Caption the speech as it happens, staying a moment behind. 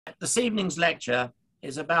This evening's lecture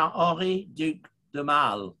is about Henri Duc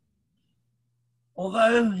d'Aumale.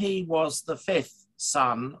 Although he was the fifth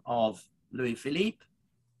son of Louis Philippe,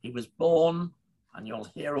 he was born, and you'll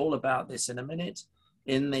hear all about this in a minute,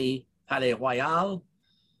 in the Palais Royal.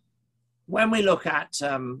 When we look at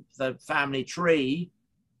the family tree,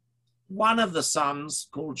 one of the sons,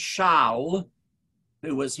 called Charles,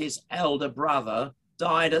 who was his elder brother,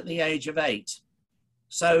 died at the age of 8.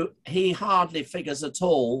 So he hardly figures at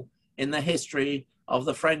all in the history of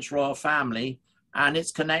the French royal family and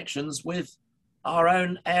its connections with our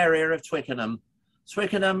own area of Twickenham,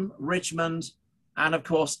 Richmond, and of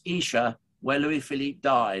course, Esher, where Louis Philippe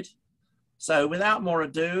died. So without more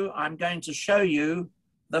ado, I'm going to show you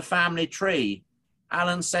the family tree.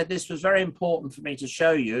 Alan said this was very important for me to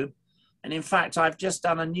show you. And in fact, I've just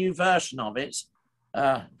done a new version of it,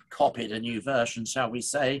 copied a new version, shall we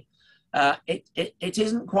say. It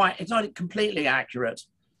isn't quite, it's not completely accurate.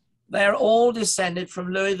 They're all descended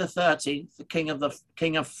from Louis XIII, the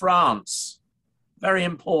King of France. Very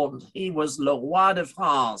important. He was le roi de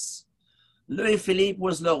France. Louis Philippe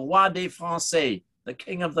was le roi des Français, the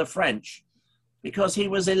King of the French, because he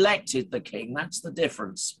was elected the king. That's the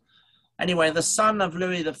difference. Anyway, the son of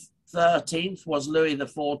Louis XIII was Louis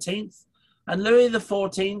XIV, and Louis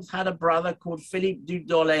XIV had a brother called Philippe Duc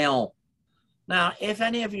d'Orléans. Now, if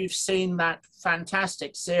any of you have seen that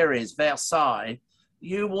fantastic series, Versailles,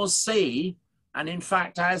 you will see, and in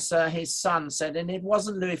fact, as his son said, and it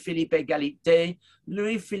wasn't Louis-Philippe Égalité,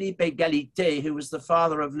 Louis-Philippe Égalité, who was the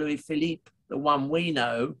father of Louis Philippe, the one we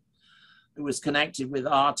know, who was connected with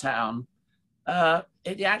our town,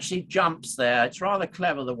 it actually jumps there. It's rather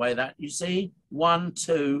clever the way that, you see, 1,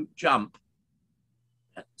 2, jump.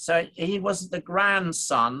 So he was the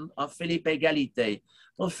grandson of Philippe Égalité.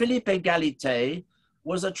 Well, Philippe Égalité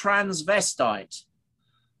was a transvestite.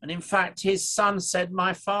 And in fact, his son said,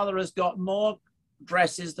 my father has got more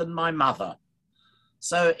dresses than my mother.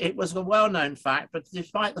 So it was a well-known fact, but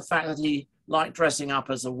despite the fact that he liked dressing up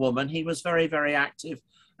as a woman, he was very, very active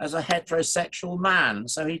as a heterosexual man.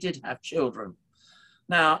 So he did have children.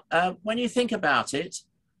 Now, when you think about it,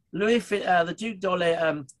 the Duc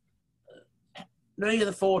d'Orléans, Louis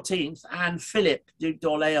XIV and Philippe Duc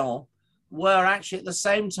d'Orléans were actually at the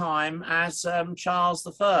same time as Charles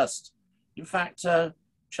I. In fact,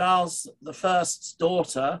 Charles I's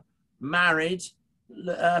daughter married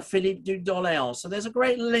Philippe Duc d'Orléans. So there's a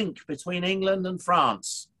great link between England and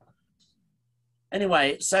France.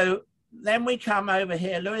 Anyway, so then we come over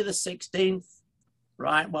here, Louis XVI,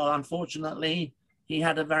 right? Well, unfortunately, he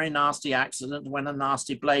had a very nasty accident when a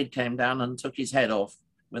nasty blade came down and took his head off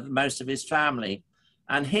with most of his family.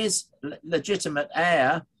 And his legitimate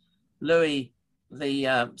heir, Louis the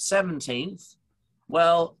 17th,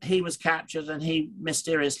 well, he was captured and he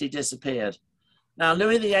mysteriously disappeared. Now,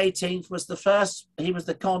 Louis the 18th was the first, he was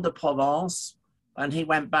the Comte de Provence, and he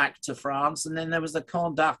went back to France. And then there was the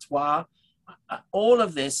Comte d'Artois. All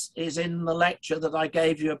of this is in the lecture that I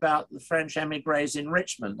gave you about the French emigres in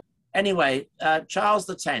Richmond. Anyway, Charles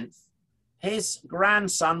X, his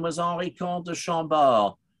grandson was Henri Comte de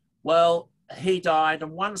Chambord. Well, he died,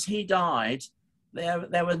 and once he died,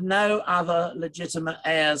 there were no other legitimate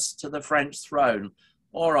heirs to the French throne.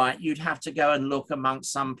 All right, you'd have to go and look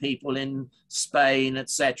amongst some people in Spain,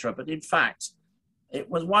 etc. But in fact, it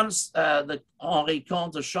was once the Henri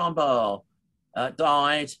Comte de Chambord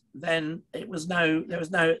died, then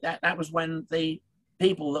that was when the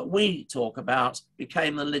people that we talk about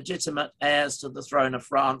became the legitimate heirs to the throne of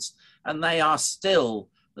France, and they are still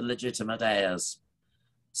the legitimate heirs.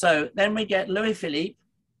 So then we get Louis Philippe,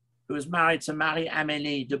 who was married to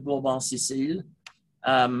Marie-Amélie de Bourbon-Sicile.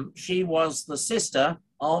 She was the sister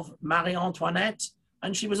of Marie-Antoinette,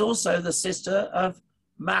 and she was also the sister of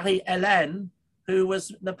Marie-Hélène, who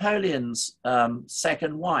was Napoleon's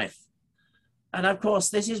second wife. And of course,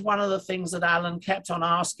 this is one of the things that Alan kept on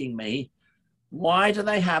asking me, why do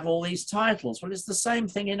they have all these titles? Well, it's the same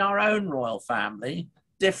thing in our own royal family,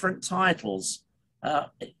 different titles.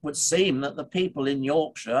 It would seem that the people in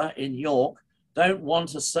Yorkshire, in York, don't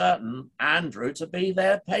want a certain Andrew to be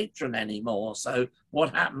their patron anymore. So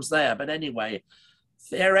what happens there? But anyway,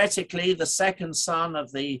 theoretically, the second son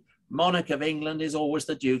of the monarch of England is always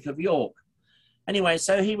the Duke of York. Anyway,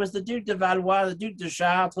 so he was the Duc de Valois, the Duc de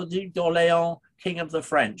Chartres, the Duc d'Orléans, King of the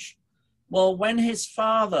French. Well, when his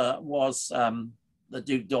father was the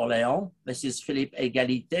Duc d'Orléans, this is Philippe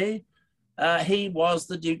Égalité, he was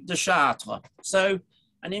the Duc de Chartres. So,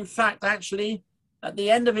 and in fact, actually, at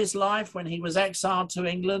the end of his life, when he was exiled to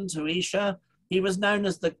England, to Esher, he was known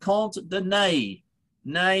as the Comte de Ney.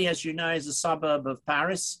 Ney, as you know, is a suburb of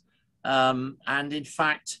Paris. And in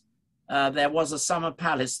fact, there was a summer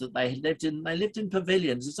palace that they lived in. They lived in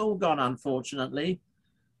pavilions. It's all gone, unfortunately.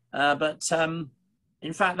 But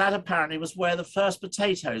in fact, that apparently was where the first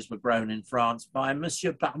potatoes were grown in France by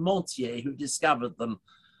Monsieur Parmentier, who discovered them.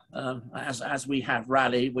 As we have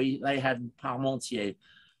Raleigh, they had Parmentier.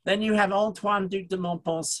 Then you have Antoine Duc de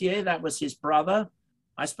Montpensier, that was his brother.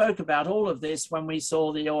 I spoke about all of this when we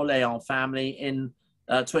saw the Orléans family in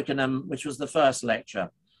Twickenham, which was the first lecture.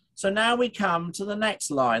 So now we come to the next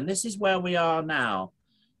line. This is where we are now.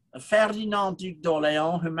 Ferdinand Duc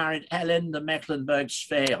d'Orléans, who married Hélène de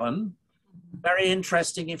Mecklenburg-Schwerin. Very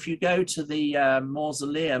interesting. If you go to the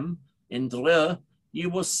mausoleum in Dreux, you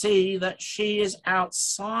will see that she is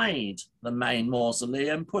outside the main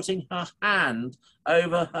mausoleum, putting her hand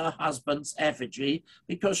over her husband's effigy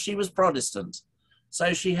because she was Protestant.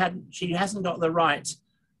 So she hasn't got the right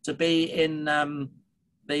to be in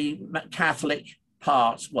the Catholic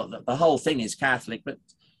part. Well, the whole thing is Catholic, but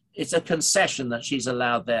it's a concession that she's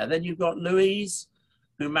allowed there. Then you've got Louise,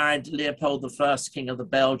 who married Leopold I, King of the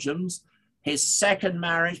Belgians. His second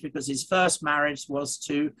marriage, because his first marriage was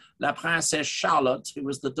to La Princesse Charlotte, who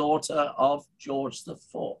was the daughter of George the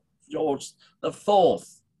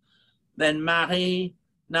Fourth. Then Marie,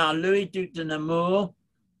 now Louis Duc de Nemours.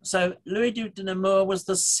 So Louis Duc de Nemours was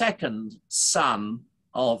the second son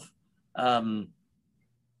of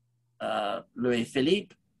Louis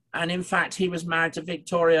Philippe. And in fact, he was married to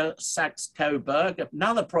Victoria Saxe-Coburg,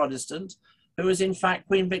 another Protestant, who was in fact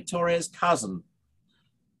Queen Victoria's cousin.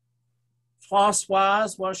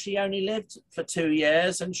 Françoise, well, she only lived for 2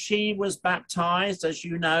 years, and she was baptized, as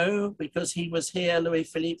you know, because he was here, Louis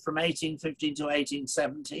Philippe, from 1815 to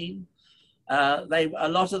 1817. A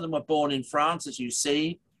lot of them were born in France, as you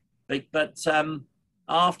see, but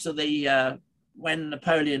after when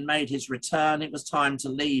Napoleon made his return, it was time to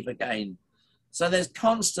leave again. So there's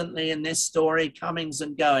constantly in this story comings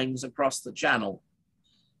and goings across the channel.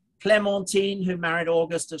 Clémentine, who married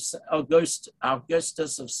Augustus of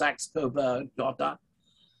Saxe-Coburg-Gotha.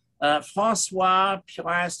 François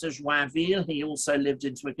Pires de Joinville, he also lived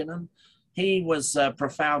in Twickenham. He was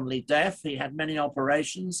profoundly deaf. He had many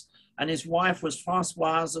operations, and his wife was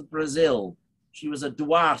Françoise of Brazil. She was a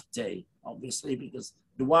Duarte, obviously, because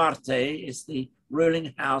Duarte is the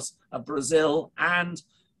ruling house of Brazil, and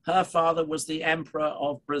her father was the Emperor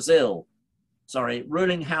of Brazil. Sorry,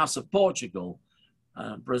 ruling house of Portugal.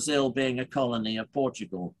 Brazil being a colony of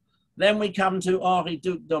Portugal. Then we come to Henri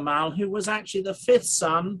Duc d'Aumale, who was actually the fifth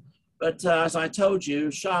son, but as I told you,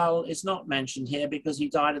 Charles is not mentioned here because he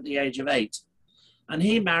died at the age of 8. And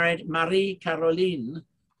he married Marie Caroline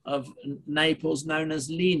of Naples, known as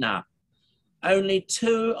Lina. Only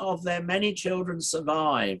 2 of their many children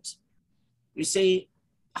survived. You see,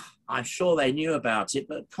 I'm sure they knew about it,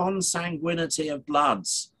 but consanguinity of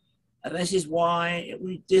bloods. And this is why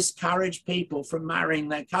we discourage people from marrying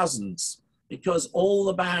their cousins, because all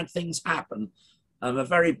the bad things happen. A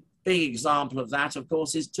very big example of that, of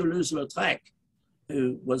course, is Toulouse-Lautrec,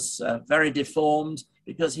 who was very deformed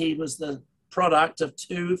because he was the product of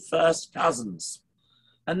 2 first cousins.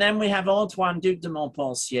 And then we have Antoine Duc de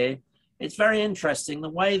Montpensier. It's very interesting. The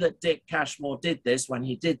way that Dick Cashmore did this when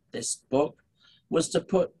he did this book was to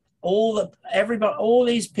put all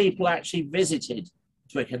these people actually visited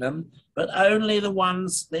Twickenham, but only the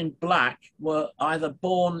ones in black were either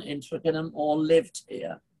born in Twickenham or lived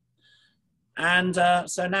here. And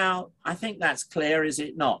so now I think that's clear, is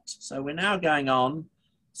it not? So we're now going on.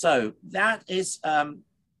 So that is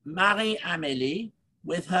Marie-Amélie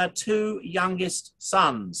with her 2 youngest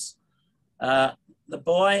sons. The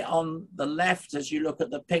boy on the left, as you look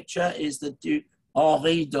at the picture, is the Duc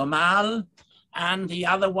Henri d'Aumale, and the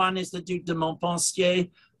other one is the Duc de Montpensier,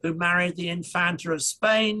 who married the Infanta of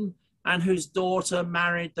Spain and whose daughter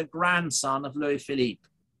married the grandson of Louis Philippe.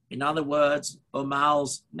 In other words,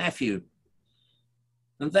 Aumale's nephew.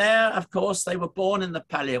 And there, of course, they were born in the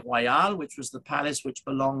Palais Royal, which was the palace which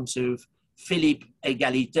belonged to Philippe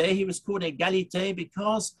Égalité. He was called Égalité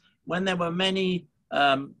because when there were many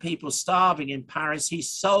people starving in Paris, he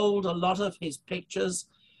sold a lot of his pictures.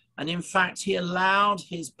 And in fact, he allowed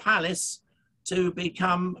his palace to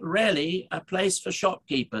become really a place for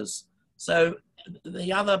shopkeepers. So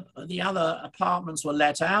the other apartments were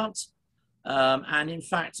let out. And in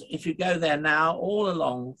fact, if you go there now, all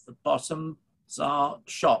along the bottom are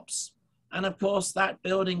shops. And of course, that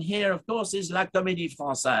building here, of course, is La Comédie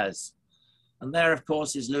Française. And there, of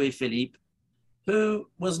course, is Louis Philippe, who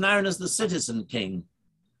was known as the Citizen King.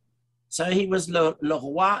 So he was le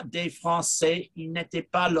roi des Français, il n'était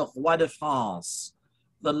pas le roi de France.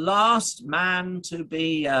 The last man to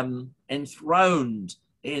be enthroned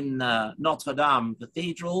in Notre Dame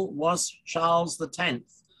Cathedral was Charles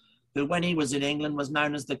X. who when he was in England was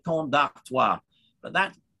known as the Comte d'Artois. But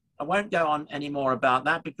that, I won't go on any more about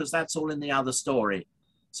that because that's all in the other story.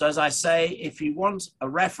 So as I say, if you want a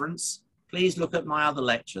reference, please look at my other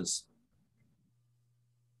lectures.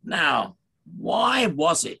 Now, why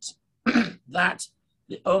was it that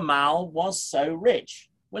the Aumale was so rich?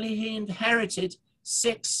 Well, he inherited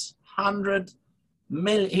 600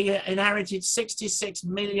 million, he inherited 66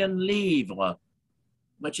 million livres,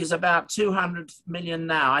 which is about 200 million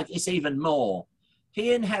now. It's even more.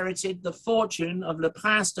 He inherited the fortune of Le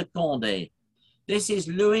Prince de Condé. This is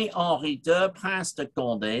Louis-Henri II, Prince de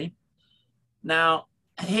Condé. Now,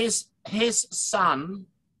 his son,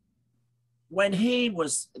 when he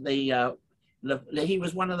was he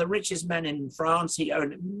was one of the richest men in France. He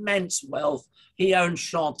owned immense wealth. He owned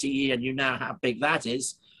Chantilly, and you know how big that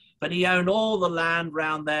is. But he owned all the land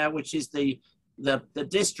around there, which is the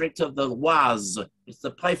district of the Oise. It's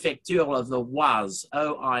the prefecture of the Oise,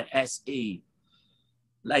 O-I-S-E.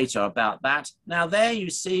 Later about that. Now there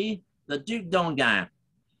you see the Duc d'Enghien.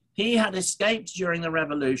 He had escaped during the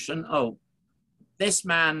revolution. Oh, this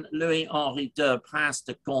man, Louis-Henri II, Prince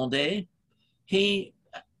de Condé, he,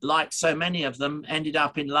 like so many of them, ended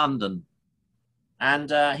up in London.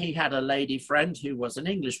 And he had a lady friend who was an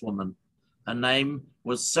Englishwoman. Her name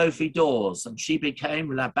was Sophie Dawes, and she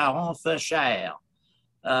became La Baronne Feuchère.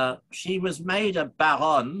 She was made a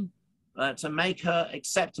baronne to make her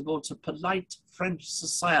acceptable to polite French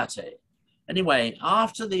society. Anyway,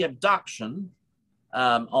 after the abduction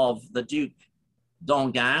of the Duc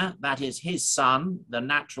d'Enghien, that is his son, the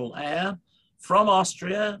natural heir, from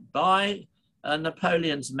Austria by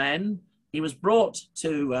Napoleon's men, he was brought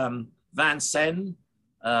to Vincennes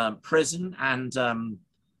prison and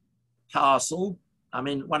castle. I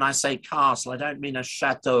mean, when I say castle, I don't mean a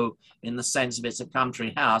chateau in the sense of it's a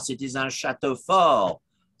country house. It is un chateau fort.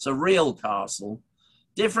 It's a real castle.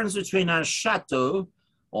 Difference between a chateau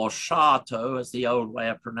or chateau, as the old way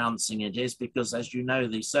of pronouncing it is, because as you know,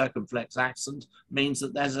 the circumflex accent means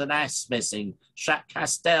that there's an S missing.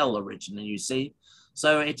 Castel originally, you see.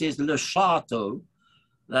 So it is le chateau,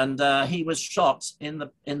 and he was shot in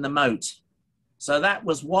the moat. So that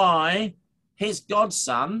was why his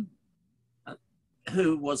godson,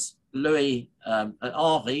 who was Louis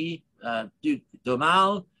Henri Duc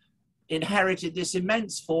d'Aumale, inherited this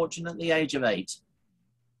immense fortune at the age of 8.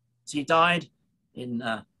 So he died in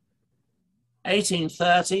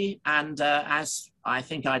 1830, and as I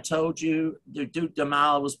think I told you, the Duc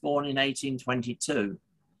d'Aumale was born in 1822.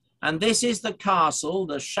 And this is the castle,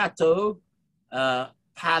 the Chateau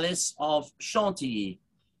Palace of Chantilly.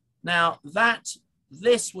 Now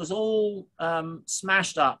this was all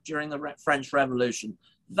smashed up during the French Revolution.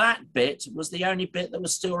 That bit was the only bit that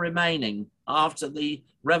was still remaining after the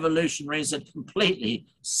revolutionaries had completely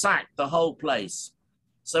sacked the whole place.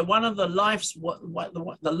 So one of the life's work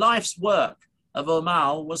of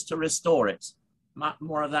Aumale was to restore it.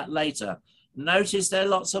 More of that later. Notice there are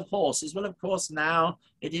lots of horses. Well, of course, now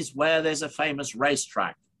it is where there's a famous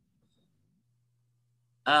racetrack.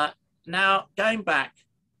 Now, going back,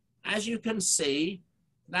 as you can see,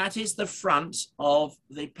 that is the front of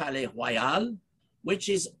the Palais Royal, which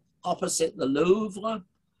is opposite the Louvre,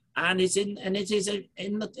 and it is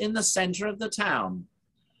in the center of the town.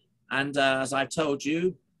 And as I told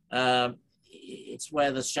you, it's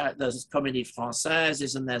where the Comédie Française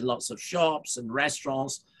is, and there's lots of shops and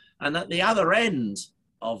restaurants. And at the other end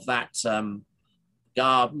of that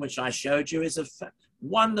garden, which I showed you, is a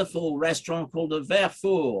wonderful restaurant called the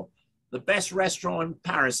Verrefour, the best restaurant in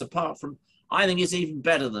Paris, apart from, I think it's even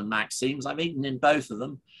better than Maxime's. I've eaten in both of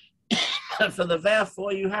them. For the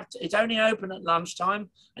Verrefour, it's only open at lunchtime,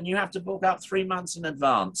 and you have to book up 3 months in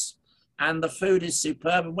advance. And the food is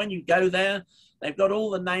superb. And when you go there, they've got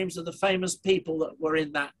all the names of the famous people that were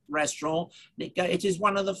in that restaurant. It is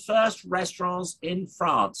one of the first restaurants in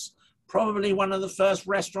France, probably one of the first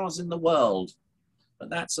restaurants in the world.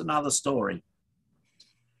 But that's another story.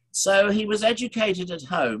 So he was educated at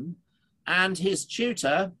home, and his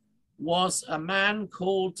tutor was a man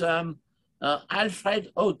called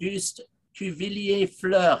Alfred Auguste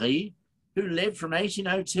Cuvillier-Fleury, who lived from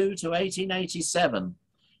 1802 to 1887.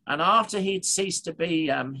 And after he'd ceased to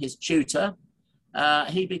be his tutor,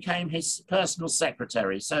 he became his personal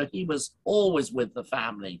secretary. So he was always with the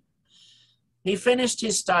family. He finished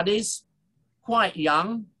his studies quite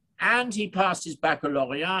young, and he passed his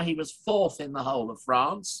baccalaureate. He was 4th in the whole of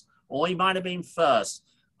France, or he might have been 1st.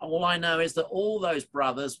 All I know is that all those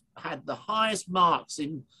brothers had the highest marks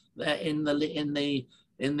in the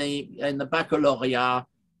baccalaureate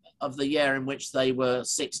of the year in which they were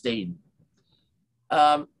 16.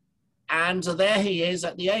 And there he is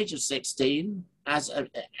at the age of 16,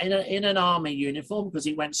 in an army uniform, because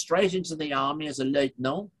he went straight into the army as a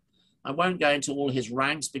lieutenant. I won't go into all his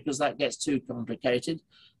ranks because that gets too complicated,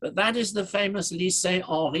 but that is the famous Lycée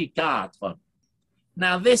Henri IV.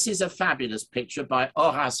 Now, this is a fabulous picture by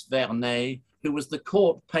Horace Vernet, who was the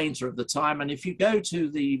court painter of the time. And if you go to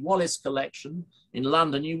the Wallace collection in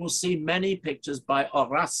London, you will see many pictures by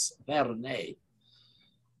Horace Vernet.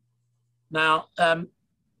 Now,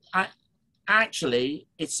 actually,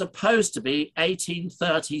 it's supposed to be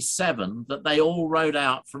 1837 that they all rode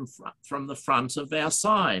out from the front of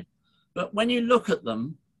Versailles. But when you look at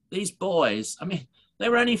them, these boys, I mean, they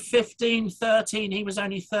were only 15, 13, he was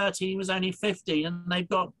only 13, he was only 15, and they've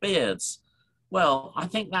got beards. Well, I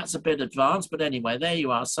think that's a bit advanced, but anyway, there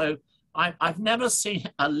you are. So I've never seen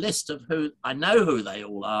a list of who, I know who they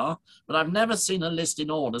all are, but I've never seen a list in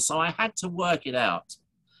order, so I had to work it out.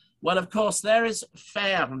 Well, of course, there is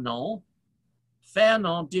Fernand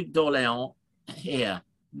Duc d'Orléans here,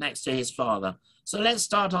 next to his father. So let's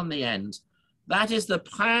start on the end. That is the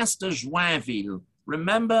Prince de Joinville.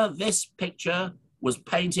 Remember, this picture was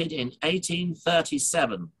painted in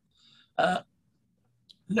 1837.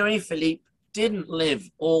 Louis Philippe didn't live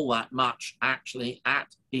all that much, actually.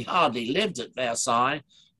 He hardly lived at Versailles.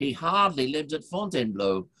 He hardly lived at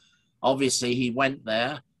Fontainebleau. Obviously, he went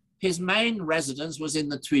there. His main residence was in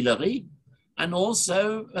the Tuileries. And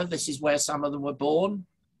also, this is where some of them were born.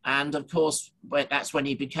 And of course, that's when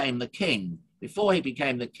he became the king. Before he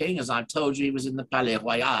became the king, as I've told you, he was in the Palais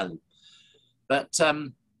Royal. But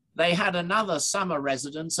they had another summer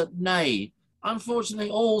residence at Ney.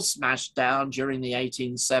 Unfortunately, all smashed down during the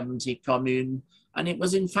 1870 Commune. And it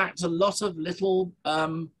was, in fact, a lot of little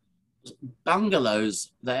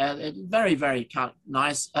bungalows there. Very, very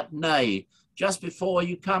nice at Ney, just before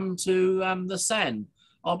you come to the Seine,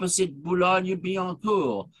 opposite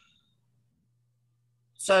Boulogne-Billancourt.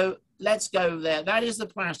 So let's go there. That is the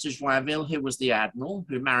Prince de Joinville, who was the admiral,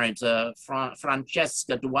 who married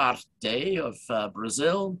Francesca Duarte of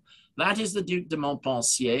Brazil. That is the Duc de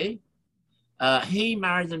Montpensier. He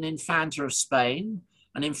married an Infanta of Spain.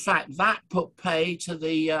 And in fact, that put pay to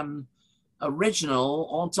the original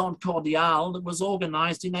Entente Cordiale that was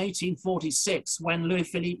organized in 1846 when Louis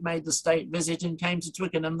Philippe made the state visit and came to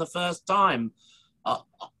Twickenham the first time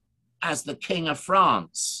as the King of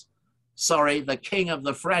France. Sorry, the King of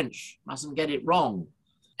the French, mustn't get it wrong.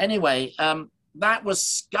 Anyway, that was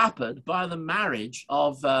scuppered by the marriage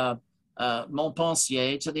of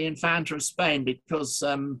Montpensier to the Infanta of Spain because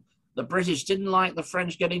the British didn't like the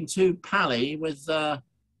French getting too pally with the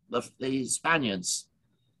Spaniards.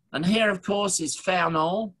 And here, of course, is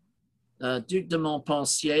Fernand, Duc de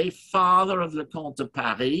Montpensier, father of Le Comte de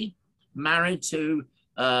Paris, married to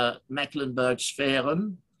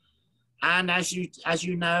Mecklenburg-Schwerin. And as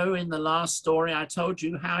you know, in the last story, I told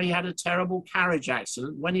you how he had a terrible carriage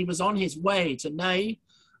accident when he was on his way to Ney.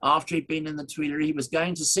 After he'd been in the Tuileries, he was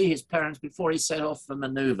going to see his parents before he set off for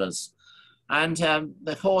maneuvers. And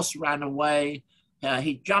the horse ran away.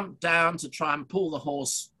 He jumped down to try and pull the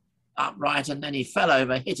horse upright, and then he fell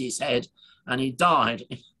over, hit his head, and he died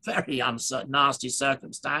in very nasty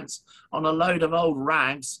circumstance on a load of old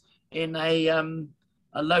rags in a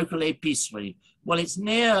local épicerie. Well, it's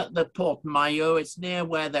near the Porte Maillot. It's near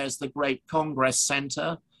where there's the great Congress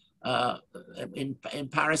Center in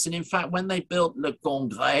Paris. And in fact, when they built Le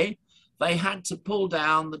Congrès, they had to pull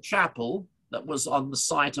down the chapel that was on the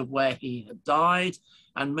site of where he had died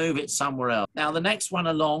and move it somewhere else. Now, the next one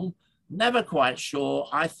along, never quite sure.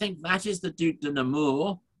 I think that is the Duc de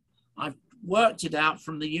Nemours. I've worked it out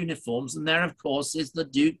from the uniforms, and there, of course, is the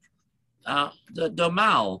Duc de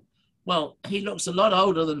D'Aumale. Well, he looks a lot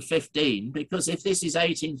older than 15, because if this is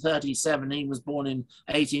 1837, he was born in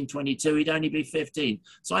 1822, he'd only be 15.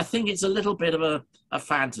 So I think it's a little bit of a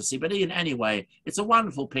fantasy, but anyway, it's a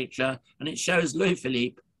wonderful picture, and it shows Louis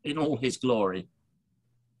Philippe in all his glory.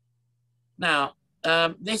 Now,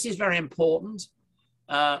 this is very important.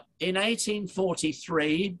 In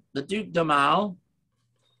 1843, the Duc d'Aumale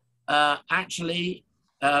actually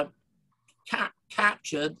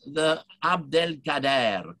captured the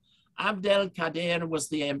Abdelkader. Abdelkader was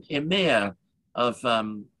the emir of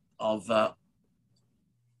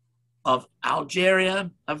Algeria,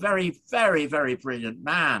 a very, very, very brilliant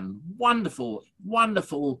man, wonderful,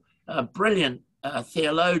 wonderful, brilliant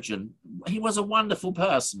theologian. He was a wonderful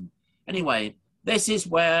person. Anyway, this is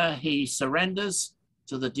where he surrenders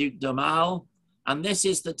to the Duc d'Aumale, and this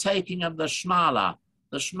is the taking of the Schmala.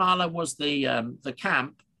 The Schmala was the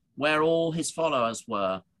camp where all his followers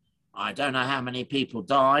were. I don't know how many people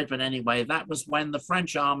died, but anyway, that was when the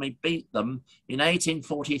French army beat them in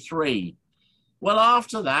 1843. Well,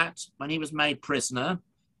 after that, when he was made prisoner,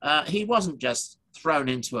 he wasn't just thrown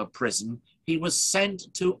into a prison. He was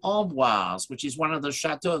sent to Amboise, which is one of the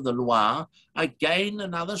chateaux of the Loire. Again,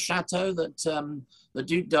 another chateau that the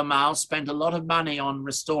Duc d'Aumale spent a lot of money on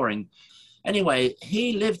restoring. Anyway,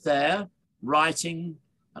 he lived there writing,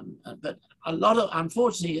 but a lot of,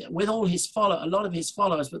 unfortunately, with all his a lot of his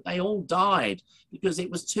followers, but they all died because it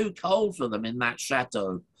was too cold for them in that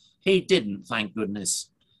chateau. He didn't, thank goodness.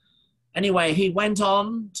 Anyway, he went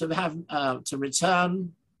on to have to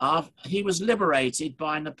return. He was liberated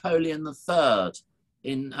by Napoleon III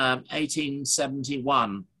in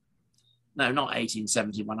 1871. No, not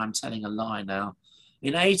 1871. I'm telling a lie now.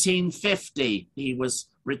 In 1850, he was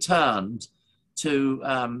returned to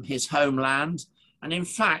his homeland. And in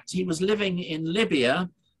fact, he was living in Libya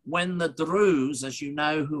when the Druze, as you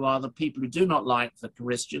know, who are the people who do not like the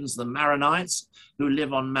Christians, the Maronites, who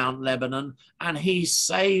live on Mount Lebanon, and he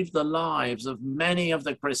saved the lives of many of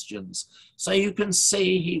the Christians. So you can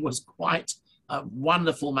see he was quite a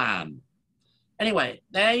wonderful man. Anyway,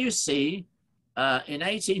 there you see, in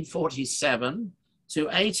 1847 to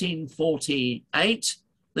 1848,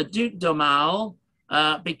 the Duc d'Aumale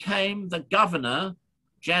became the governor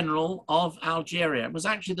general of Algeria. It was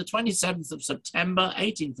actually the 27th of September,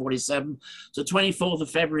 1847 to 24th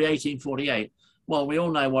of February, 1848. Well, we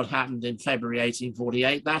all know what happened in February,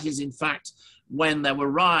 1848. That is, in fact, when there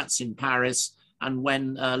were riots in Paris and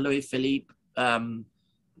when Louis Philippe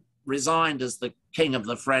resigned as the King of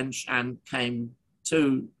the French and came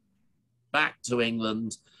back to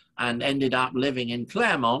England and ended up living in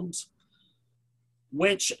Clermont,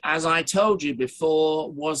 which, as I told you before,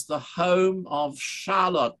 was the home of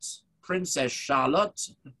Charlotte, Princess Charlotte,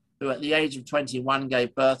 who at the age of 21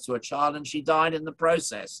 gave birth to a child, and she died in the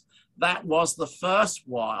process. That was the first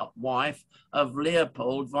wife of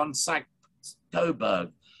Leopold von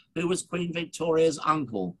Saxe-Coburg, who was Queen Victoria's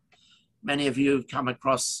uncle. Many of you have come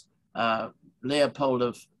across Leopold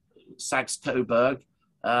of Saxe-Coburg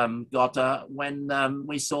Gotha when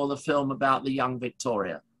we saw the film about the young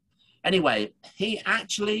Victoria. Anyway, he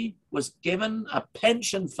actually was given a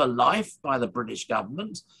pension for life by the British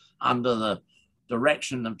government under the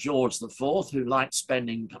direction of George IV, who liked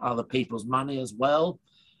spending other people's money as well.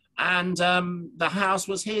 And the house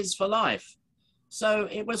was his for life. So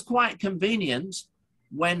it was quite convenient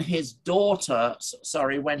when his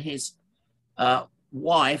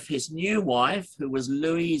wife, his new wife, who was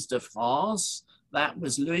Louise de France, that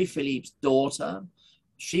was Louis Philippe's daughter.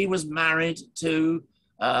 She was married to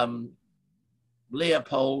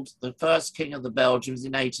Leopold, the first king of the Belgians,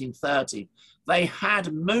 in 1830. They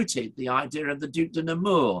had mooted the idea of the Duc de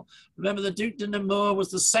Nemours. Remember, the Duc de Nemours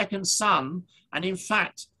was the second son, and in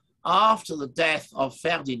fact, after the death of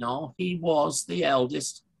Ferdinand, he was the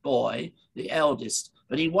eldest boy, the eldest,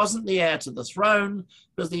 but he wasn't the heir to the throne,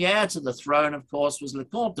 because the heir to the throne, of course, was Le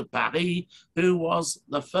Comte de Paris, who was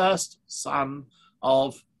the first son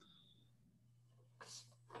of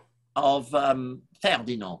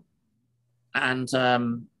Ferdinand and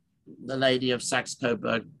the lady of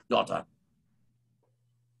Saxe-Coburg Gotha.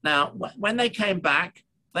 Now, when they came back,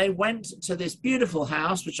 they went to this beautiful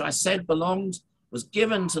house, which I said was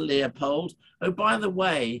given to Leopold. Oh, by the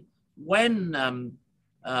way, when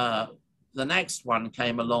the next one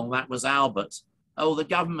came along, that was Albert. Oh, the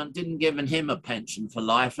government didn't give him a pension for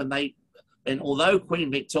life, and although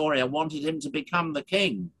Queen Victoria wanted him to become the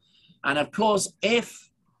king. And of course, if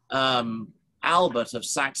Albert of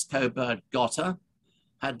Saxe-Coburg Gotha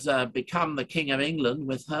had become the King of England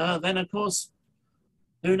with her, then of course,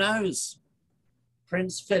 who knows?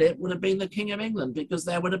 Prince Philip would have been the King of England, because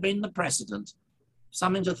there would have been the precedent.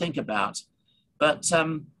 Something to think about. But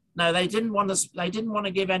no, they didn't want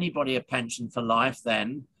to give anybody a pension for life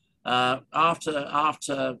then.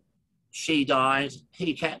 After she died,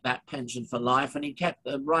 he kept that pension for life, and he kept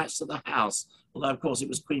the rights to the house. Although, of course, it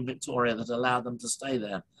was Queen Victoria that allowed them to stay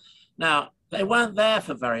there. Now, they weren't there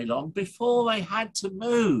for very long before they had to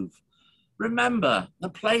move. Remember, the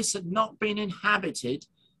place had not been inhabited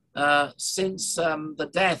since the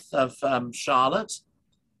death of Charlotte,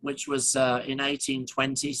 which was in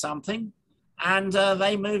 1820 something, and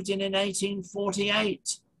they moved in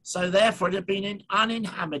 1848. So therefore it had been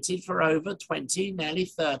uninhabited for over 20, nearly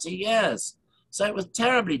 30 years. So it was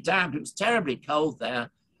terribly damp, it was terribly cold there.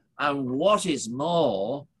 And what is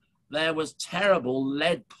more, there was terrible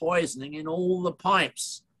lead poisoning in all the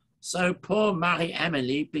pipes. So poor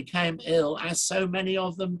Marie-Amélie became ill, as so many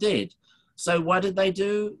of them did. So what did they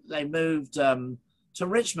do? They moved to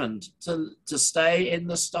Richmond to stay in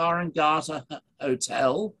the Star and Garter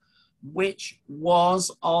Hotel, which was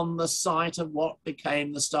on the site of what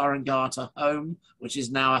became the Star and Garter home, which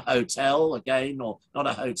is now a hotel again, or not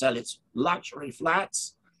a hotel, it's luxury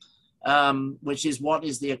flats. which is what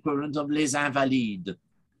is the equivalent of Les Invalides.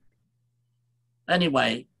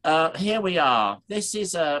 Anyway, here we are. This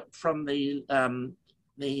is from the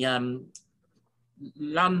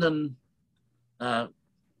London, the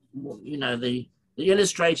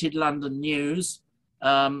Illustrated London News,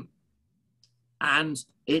 and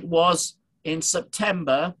it was in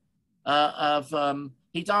September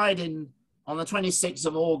he died on the 26th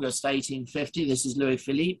of August, 1850. This is Louis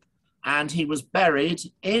Philippe, and he was buried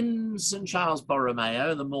in St. Charles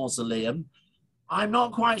Borromeo, the mausoleum. I'm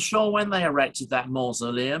not quite sure when they erected that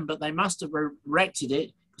mausoleum, but they must have erected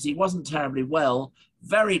it, because he wasn't terribly well,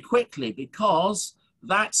 very quickly, because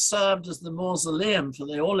that served as the mausoleum for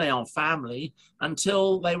the Orléans family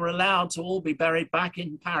until they were allowed to all be buried back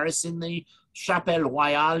in Paris in the Chapelle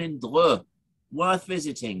Royale in Dreux, worth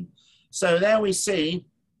visiting. So there we see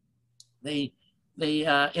the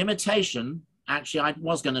imitation. Actually, I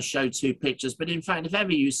was going to show two pictures, but in fact, if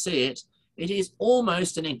ever you see it, it is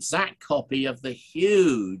almost an exact copy of the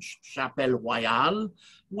huge Chapelle Royale,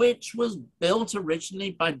 which was built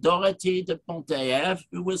originally by Dorothée de Penthièvre,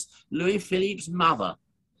 who was Louis Philippe's mother.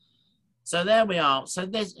 So there we are. So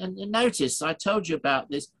there's, and notice, I told you about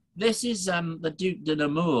this. This is the Duc de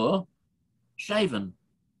Nemours, shaven.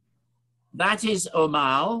 That is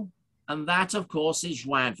Aumale, and that, of course, is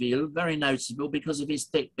Joinville, very noticeable because of his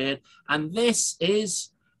thick beard. And this is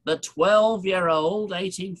the 12-year-old,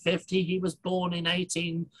 1850. He was born in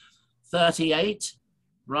 1838,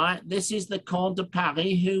 right? This is the Comte de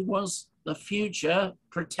Paris, who was the future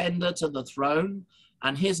pretender to the throne.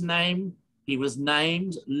 And his name, he was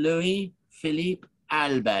named Louis Philippe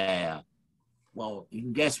Albert. Well, you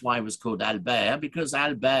can guess why he was called Albert, because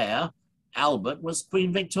Albert was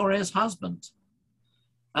Queen Victoria's husband.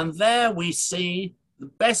 And there we see the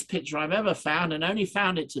best picture I've ever found, and only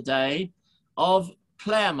found it today, of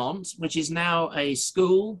Claremont, which is now a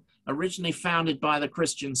school originally founded by the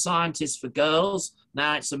Christian Scientists for girls.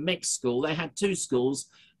 Now it's a mixed school. They had two schools,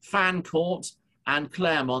 Fancourt and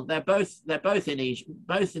Claremont. They're both in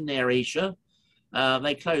near Esher.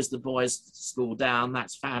 They closed the boys' school down.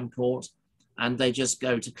 That's Fancourt, and they just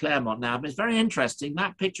go to Claremont now. But it's very interesting.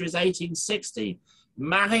 That picture is 1860.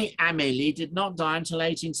 Marie Amélie did not die until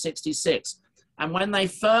 1866. And when they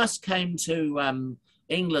first came to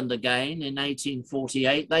England again in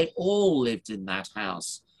 1848, they all lived in that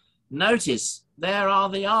house. Notice there are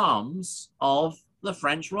the arms of the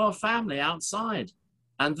French royal family outside.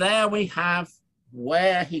 And there we have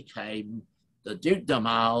where he came, the Duc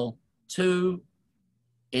d'Aumale, in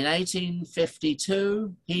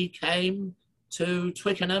 1852, he came to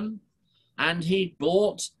Twickenham, and he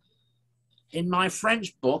bought, in my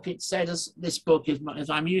French book, it said, as this book is, as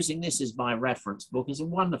I'm using this as my reference book, it's a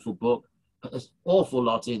wonderful book. There's an awful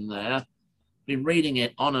lot in there. Been reading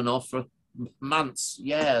it on and off for months,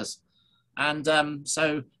 years. And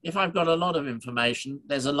so if I've got a lot of information,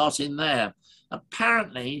 there's a lot in there.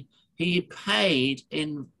 Apparently, he paid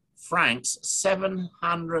in francs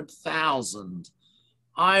 700,000.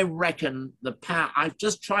 I reckon the pound, I've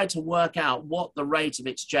just tried to work out what the rate of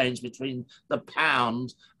exchange between the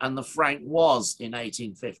pound and the franc was in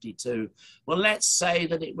 1852. Well, let's say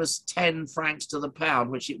that it was 10 francs to the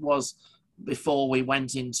pound, which it was before we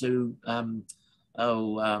went into the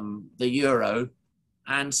euro.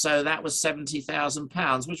 And so that was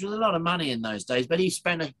 £70,000, which was a lot of money in those days, but he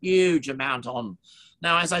spent a huge amount on.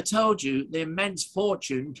 Now, as I told you, the immense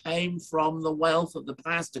fortune came from the wealth of the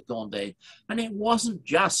Prince de Condé. And it wasn't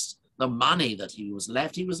just the money that he was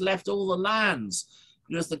left all the lands,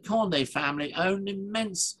 because the Condé family owned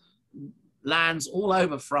immense lands all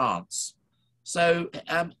over France. So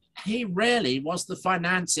he really was the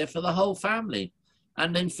financier for the whole family.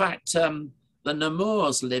 And in fact, the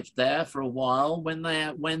Nemours lived there for a while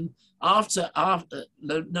after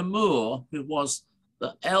the Nemours, who was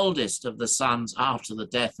the eldest of the sons after the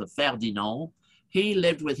death of Ferdinand, he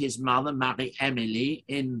lived with his mother, Marie Amélie,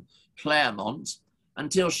 in Claremont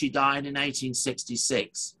until she died in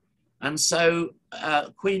 1866. And so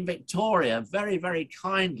Queen Victoria very, very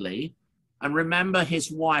kindly, and remember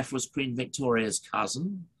his wife was Queen Victoria's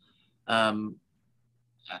cousin,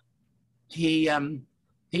 he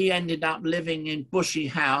ended up living in Bushy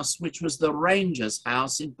House, which was the Rangers'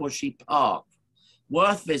 house in Bushy Park.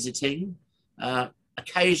 Worth visiting.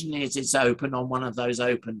 Occasionally it's open on one of those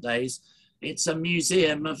open days. It's a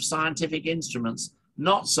museum of scientific instruments,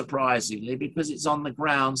 not surprisingly, because it's on the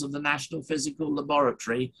grounds of the National Physical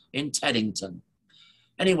Laboratory in Teddington.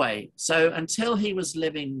 Anyway, so until he was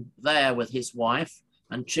living there with his wife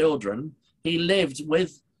and children, he lived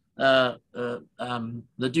with the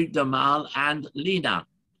Duc d'Aumale and Lina.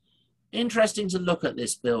 Interesting to look at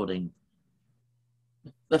this building.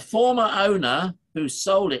 The former owner who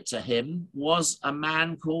sold it to him was a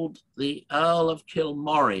man called the Earl of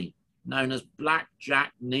Kilmorey, known as Black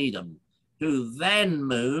Jack Needham, who then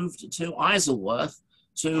moved to Isleworth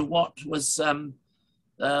to what was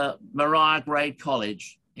Maria Grade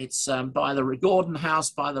College. It's by the Gordon House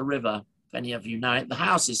by the river, if any of you know it. The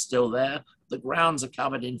house is still there. The grounds are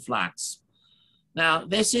covered in flats. Now,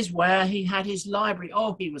 this is where he had his library.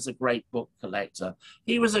 Oh, he was a great book collector.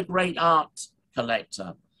 He was a great art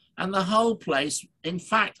collector. And the whole place, in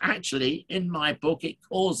fact, actually, in my book, it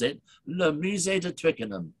calls it Le Musée de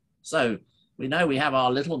Twickenham. So we know we have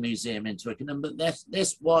our little museum in Twickenham, but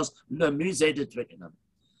this was Le Musée de Twickenham.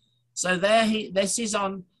 So there this is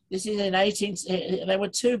in 18, there were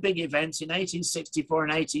two big events in 1864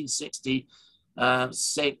 and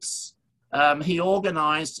 1866. He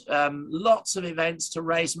organized lots of events to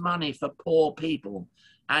raise money for poor people.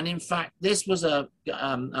 And in fact, this was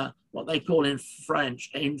what they call in French,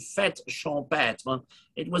 une fête champêtre.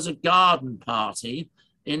 It was a garden party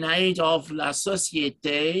in aid of la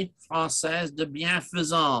Société Française de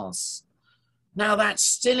Bienfaisance. Now that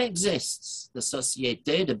still exists, the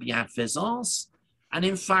Société de Bienfaisance. And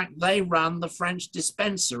in fact, they run the French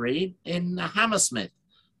dispensary in Hammersmith,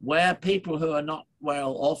 where people who are not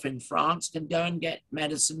well off in France can go and get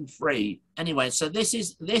medicine free. Anyway, so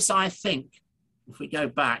this I think, if we go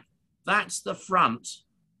back, that's the front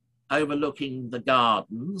overlooking the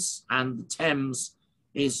gardens, and the Thames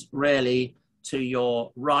is really to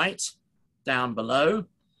your right, down below.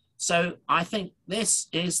 So I think this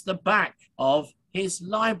is the back of his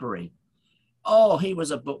library. Oh, he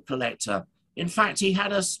was a book collector. In fact, he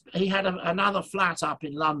had another flat up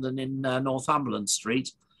in London in Northumberland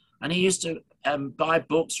Street, and he used to buy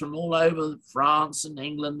books from all over France and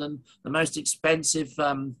England, and the most expensive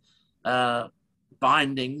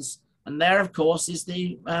bindings. And there, of course, is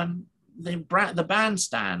the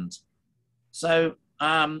bandstand. So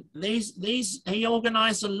he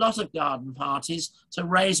organized a lot of garden parties to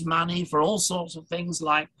raise money for all sorts of things,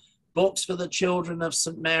 like books for the children of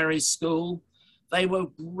St. Mary's School. They were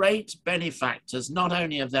great benefactors, not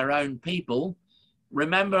only of their own people.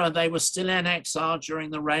 Remember, they were still in exile during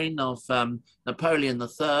the reign of Napoleon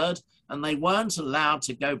III, and they weren't allowed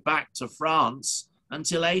to go back to France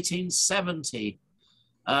until 1870,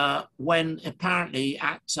 when apparently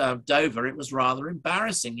at Dover it was rather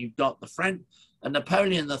embarrassing. You've got the French,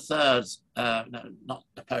 Napoleon III, no, not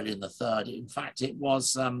Napoleon III, in fact it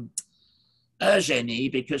was Eugenie,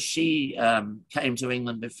 because she came to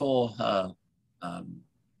England before her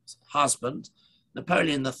husband.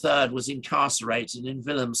 Napoleon III was incarcerated in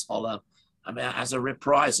Wilhelmshalle as a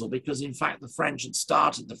reprisal, because in fact the French had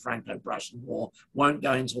started the Franco-Prussian War. Won't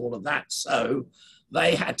go into all of that. So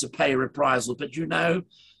they had to pay reprisal. But you know,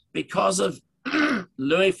 because of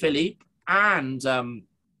Louis Philippe and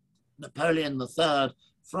Napoleon III,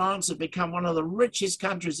 France had become one of the richest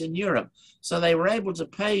countries in Europe. So they were able to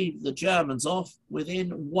pay the Germans off within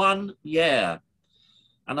 1 year.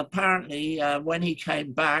 And apparently when he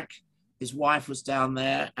came back, his wife was down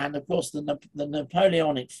there. And of course, the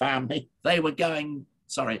Napoleonic family, they were going,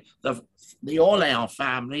 sorry, the Orleans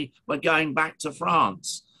family were going back to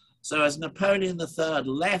France. So as Napoleon III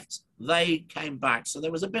left, they came back. So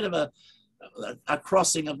there was a bit of a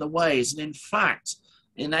crossing of the ways. And in fact,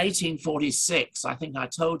 in 1846, I think I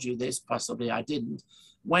told you this, possibly I didn't,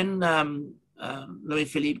 when Louis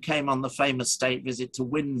Philippe came on the famous state visit to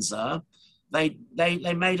Windsor, they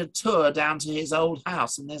made a tour down to his old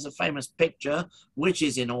house, and there's a famous picture, which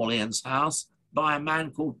is in Orleans House, by a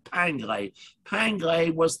man called Pingret.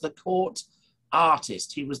 Pingret was the court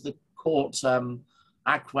artist. He was the court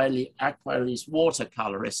aquarellist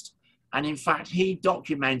watercolorist, and in fact, he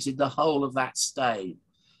documented the whole of that stay.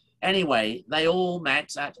 Anyway, they all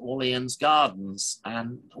met at Orleans Gardens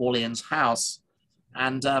and Orleans House,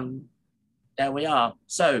 and there we are.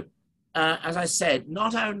 So, as I said,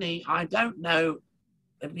 not only, I don't know,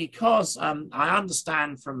 because I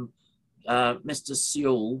understand from Mr.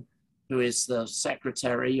 Sewell, who is the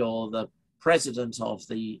secretary or the president of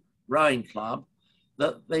the rowing club,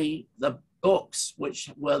 that the books,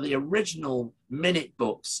 which were the original minute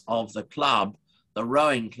books of the club, the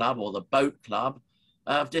rowing club or the boat club,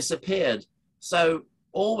 have disappeared. So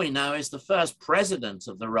all we know is the first president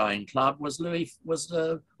of the rowing club was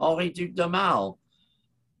Henri Duc d'Aumale.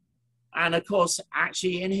 And of course,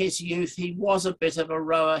 actually in his youth, he was a bit of a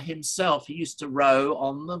rower himself. He used to row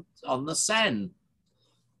on the Seine.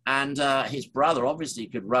 And his brother obviously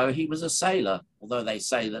could row. He was a sailor, although they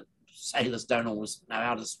say that sailors don't always know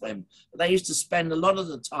how to swim. But they used to spend a lot of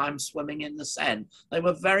the time swimming in the Seine. They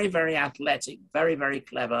were very, very athletic, very, very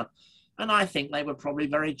clever. And I think they were probably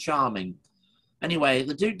very charming. Anyway,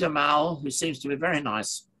 the Duc d'Aumale, who seems to be a very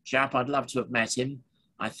nice chap, I'd love to have met him.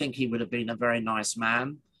 I think he would have been a very nice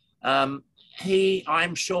man. I'm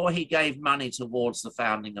sure he gave money towards the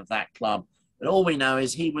founding of that club, but all we know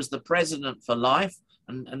is he was the president for life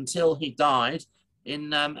and until he died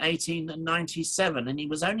in 1897, and he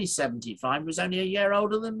was only 75. He was only a year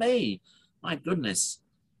older than me. My goodness.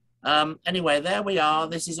 Anyway, there we are.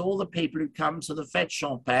 This is all the people who come to the Fête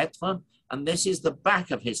Champêtre, and this is the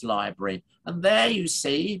back of his library. And there you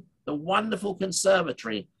see the wonderful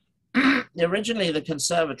conservatory. Originally, the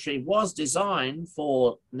conservatory was designed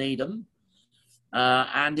for Needham,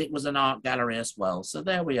 and it was an art gallery as well. So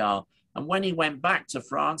there we are. And when he went back to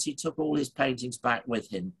France, he took all his paintings back with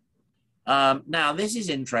him. Now, this is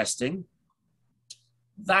interesting.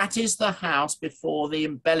 That is the house before the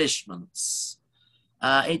embellishments.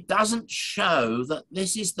 It doesn't show that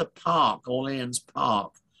this is the park, Orleans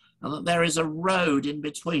Park, and that there is a road in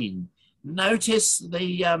between. Notice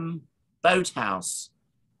the boathouse.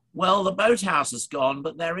 Well, the boathouse is gone,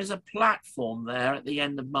 but there is a platform there at the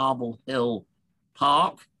end of Marble Hill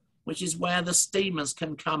Park, which is where the steamers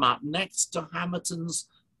can come up next to Hamerton's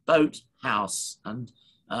boathouse and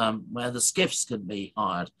where the skiffs can be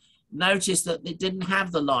hired. Notice that they didn't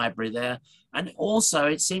have the library there. And also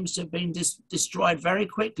it seems to have been destroyed very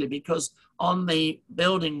quickly, because on the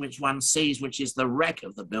building which one sees, which is the wreck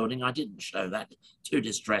of the building, I didn't show that, too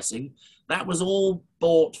distressing. That was all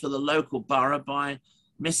bought for the local borough by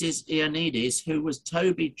Mrs. Ioannidis, who was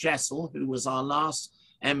Toby Jessel, who was our last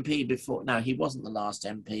MP before. No, he wasn't the last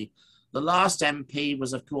MP. The last MP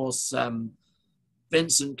was, of course,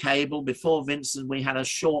 Vincent Cable. Before Vincent, we had a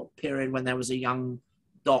short period when there was a young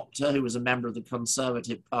doctor who was a member of the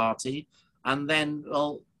Conservative Party. And then,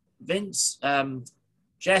 well,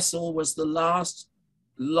 Jessel was the last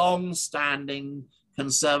long-standing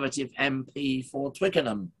Conservative MP for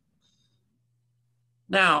Twickenham.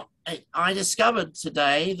 Now, I discovered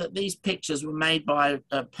today that these pictures were made by,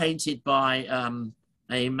 painted by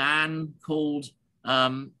a man called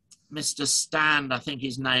Mr. Stand, I think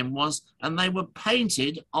his name was, and they were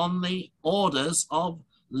painted on the orders of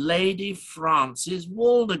Lady Frances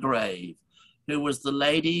Waldegrave, who was the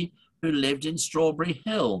lady who lived in Strawberry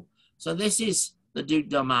Hill. So this is the Duc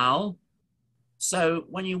d'Aumale. So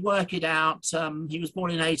when you work it out, he was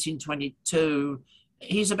born in 1822.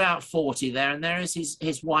 He's about 40 there, and there is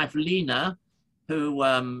his wife Lena,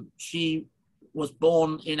 who she was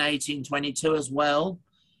born in 1822 as well,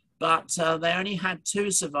 but they only had 2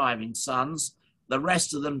 surviving sons. The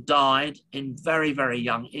rest of them died in very, very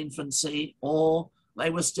young infancy, or they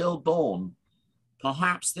were still born.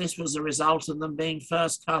 Perhaps this was a result of them being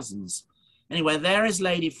first cousins. Anyway, there is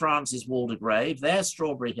Lady Frances Waldegrave, there's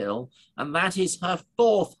Strawberry Hill, and that is her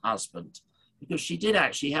 4th husband, because she did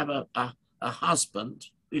actually have a husband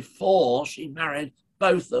before she married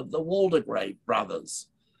both of the Waldegrave brothers.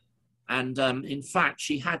 And in fact,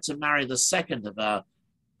 she had to marry the 2nd of her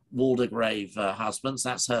Waldegrave husbands,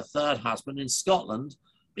 that's her 3rd husband in Scotland,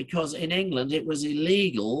 because in England it was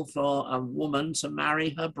illegal for a woman to marry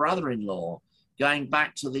her brother-in-law, going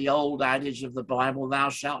back to the old adage of the Bible, thou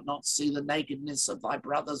shalt not see the nakedness of thy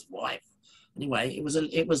brother's wife. Anyway,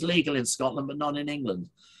 it was legal in Scotland, but not in England.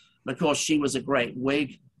 And of course, she was a great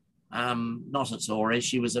Whig, not a Tory.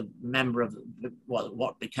 She was a member of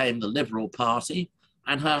what became the Liberal Party.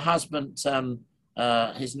 And her husband,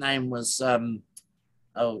 his name was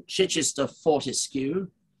Chichester Fortescue.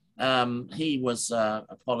 He was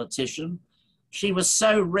a politician. She was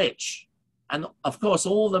so rich. And of course,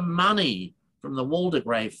 all the money from the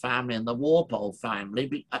Waldegrave family and the Walpole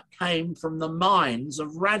family came from the mines of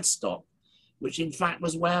Radstock, which in fact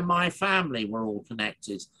was where my family were all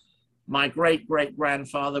connected. My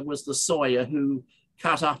great-great-grandfather was the sawyer who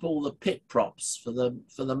cut up all the pit props for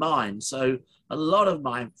the mine. So a lot of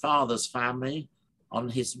my father's family on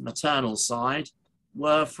his maternal side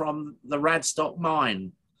were from the Radstock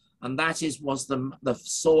mine. And that was the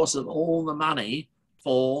source of all the money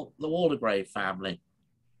for the Waldegrave family.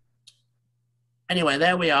 Anyway,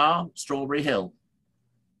 there we are, Strawberry Hill.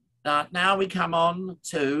 Now we come on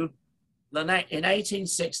to in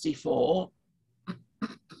 1864,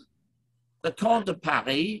 the Comte de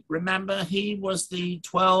Paris. Remember, he was the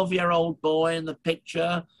 12-year-old boy in the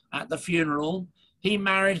picture at the funeral. He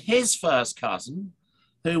married his first cousin,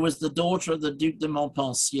 who was the daughter of the Duc de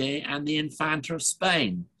Montpensier and the Infanta of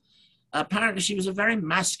Spain. Apparently, she was a very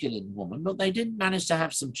masculine woman, but they did manage to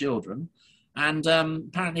have some children. And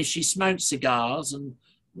apparently she smoked cigars and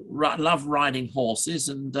loved riding horses,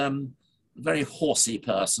 and a very horsey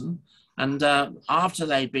person. And after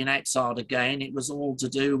they'd been exiled again, it was all to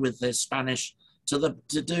do with the Spanish, to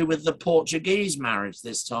do with the Portuguese marriage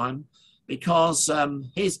this time, because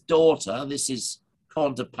his daughter, this is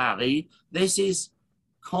Comte de Paris, this is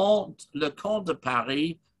le Comte de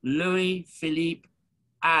Paris, Louis-Philippe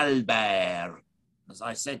Albert, as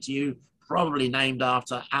I said to you, probably named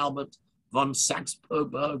after Albert von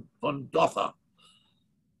Saxe-Coburg von Gotha.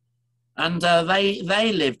 And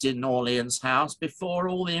they lived in Orleans House before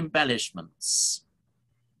all the embellishments.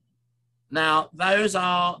 Now,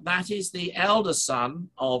 that is the elder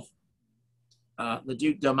son of the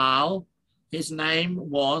Duc d'Aumale. His name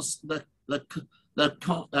was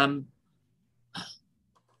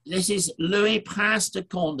this is Louis Prince de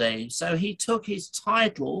Condé. So he took his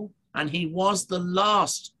title, and he was the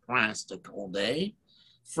last Prince de Condé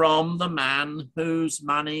from the man whose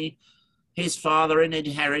money his father had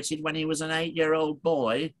inherited when he was an 8-year-old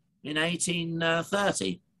boy in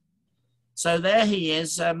 1830. So there he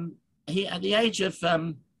is. He, at the age of,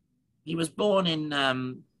 he was born in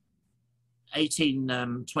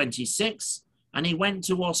 1826, and he went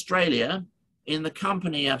to Australia in the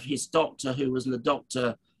company of his doctor, who was the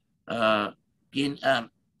Doctor it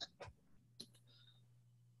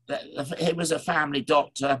was a family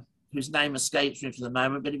doctor whose name escapes me for the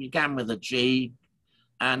moment, but it began with a G.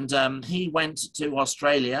 And he went to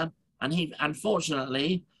Australia, and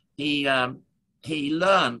unfortunately he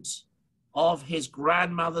learnt of his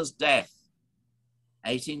grandmother's death,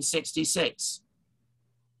 1866.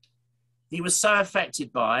 He was so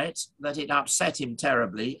affected by it that it upset him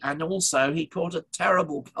terribly, and also he caught a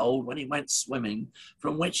terrible cold when he went swimming,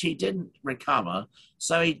 from which he didn't recover.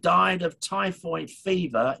 So he died of typhoid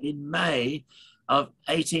fever in May of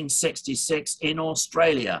 1866 in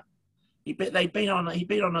Australia. He'd been on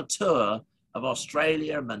a tour of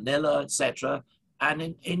Australia, Manila, etc.,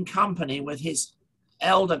 and in company with his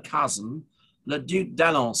elder cousin, le Duc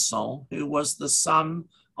d'Alençon, who was the son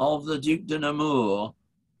of the Duc de Nemours,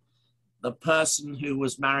 the person who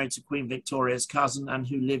was married to Queen Victoria's cousin and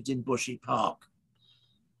who lived in Bushy Park.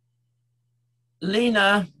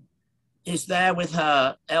 Lena is there with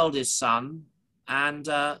her eldest son, and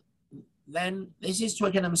then this is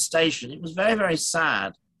Twickenham Station. It was very, very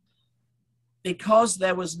sad, because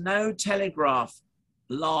there was no telegraph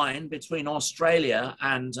line between Australia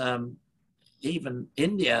and even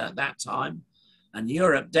India at that time, and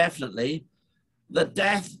Europe definitely. The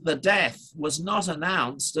death was not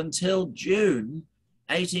announced until June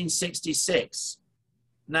 1866.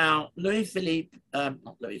 Now, the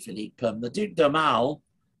Duc d'Aumale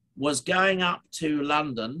was going up to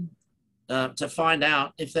London to find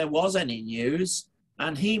out if there was any news,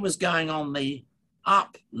 and he was going on the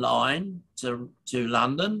up line to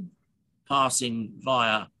London, passing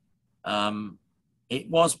via, it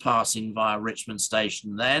was passing via Richmond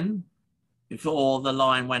Station then, before the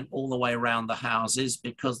line went all the way around the houses,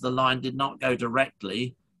 because the line did not go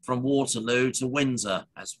directly from Waterloo to Windsor,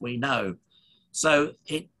 as we know. So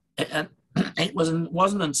it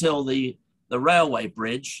wasn't until the railway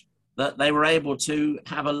bridge that they were able to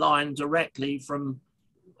have a line directly from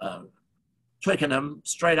Twickenham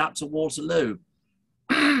straight up to Waterloo.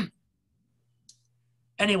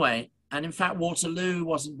 Anyway, and in fact, Waterloo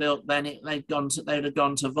wasn't built then. They'd have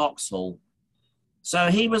gone to Vauxhall.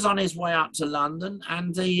 So he was on his way up to London,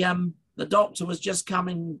 and the doctor was just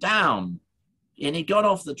coming down, and he got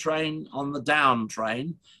off the train on the down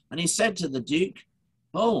train, and he said to the Duke,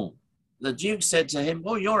 the Duke said to him,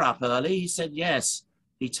 "Oh, you're up early." He said, "Yes."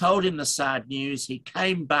 He told him the sad news. He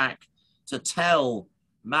came back to tell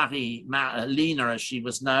Lena, as she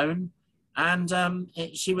was known, and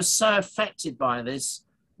she was so affected by this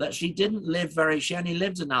that she didn't live she only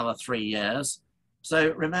lived another 3 years.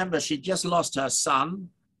 So remember, she just lost her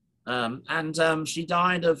son, and she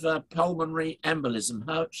died of pulmonary embolism.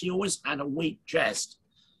 She always had a weak chest,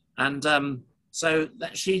 and so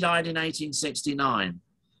she died in 1869.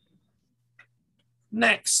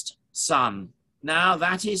 Next son. Now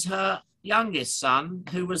that is her youngest son,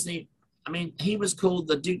 who was he was called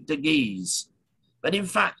the Duc de Guise. But in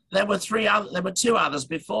fact, there were two others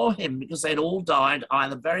before him, because they'd all died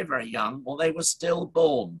either very, very young or they were still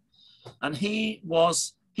born. And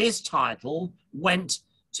his title went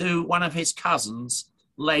to one of his cousins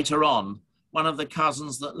later on, one of the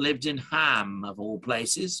cousins that lived in Ham, of all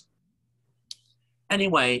places.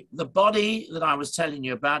 Anyway, the body that I was telling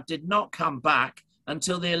you about did not come back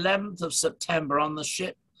until the 11th of September on the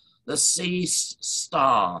ship, the Sea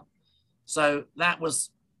Star. So that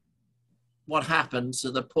was what happened to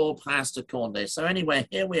the poor Prince de Condé. So anyway,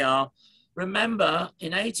 here we are. Remember,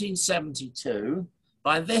 in 1872,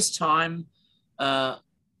 by this time, the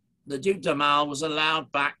Duc d'Aumale was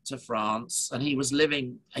allowed back to France, and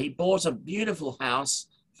he bought a beautiful house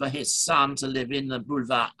for his son to live in the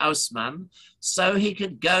Boulevard Haussmann so he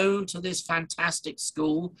could go to this fantastic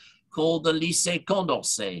school called the Lycée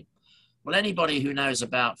Condorcet. Well, anybody who knows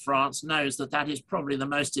about France knows that that is probably the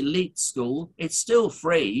most elite school. It's still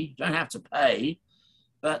free, you don't have to pay,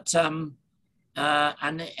 but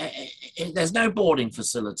there's no boarding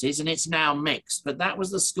facilities, and it's now mixed. But that was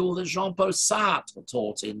the school that Jean-Paul Sartre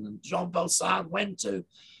taught in, and Jean-Paul Sartre went to.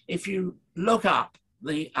 If you look up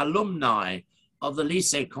the alumni of the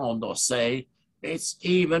Lycée Condorcet, it's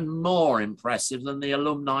even more impressive than the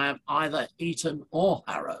alumni of either Eton or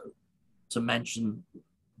Harrow, to mention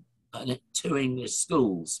two English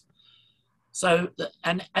schools. So,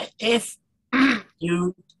 and if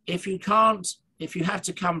you have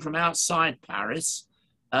to come from outside Paris,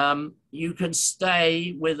 you can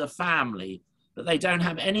stay with a family, but they don't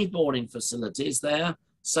have any boarding facilities there.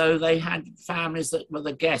 So they had families that were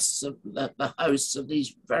the guests of the hosts of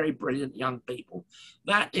these very brilliant young people.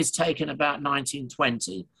 That is taken about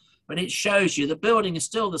 1920, but it shows you the building is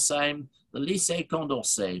still the same, the Lycée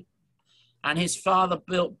Condorcet. And his father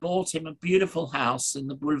bought him a beautiful house in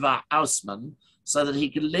the Boulevard Haussmann so that he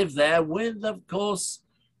could live there with, of course,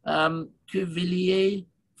 Cuvillier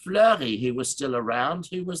Fleury, who was still around,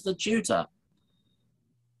 who was the tutor.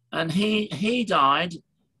 And he died,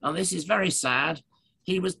 and this is very sad.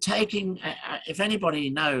 He was taking, if anybody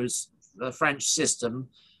knows the French system,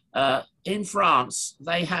 in France,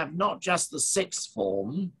 they have not just the sixth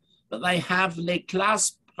form, but they have les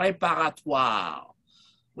classes préparatoires,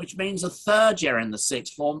 which means a third year in the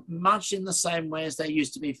sixth form, much in the same way as they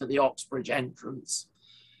used to be for the Oxbridge entrance.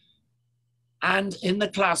 And in the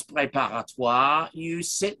classe préparatoire, you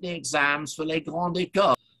sit the exams for les grandes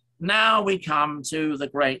écoles. Now we come to the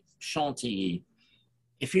great Chantilly.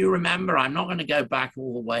 If you remember, I'm not going to go back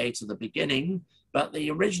all the way to the beginning, but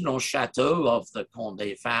the original chateau of the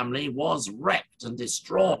Condé family was wrecked and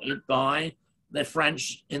destroyed by the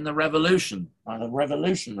French in the Revolution, by the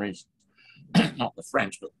revolutionaries. Not the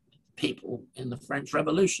French, but people in the French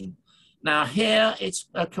Revolution. Now here it's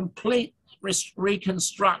a complete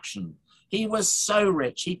reconstruction. He was so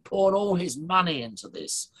rich, he poured all his money into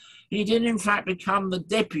this. He did in fact become the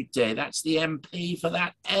député, that's the MP for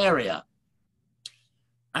that area.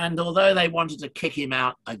 And although they wanted to kick him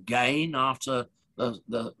out again after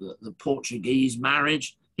the Portuguese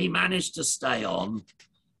marriage, he managed to stay on.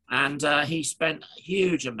 And he spent a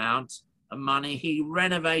huge amount of money. He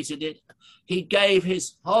renovated it. He gave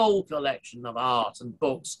his whole collection of art and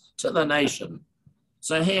books to the nation.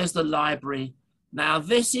 So here's the library. Now,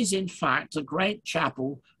 this is in fact a great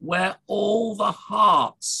chapel where all the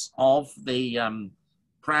hearts of the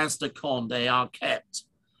Prince de Condé are kept.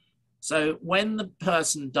 So when the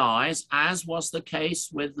person dies, as was the case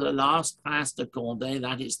with the last Prince de Condé,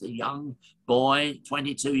 that is the young boy,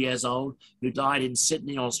 22 years old, who died in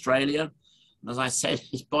Sydney, Australia. As I said,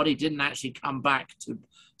 his body didn't actually come back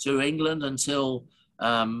to England until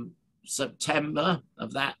September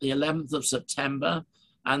of that, the 11th of September.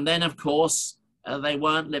 And then, of course, they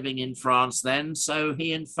weren't living in France then. So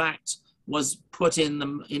he, in fact, was put in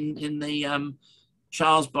the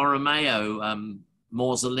Charles Borromeo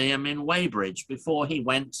mausoleum in Weybridge before he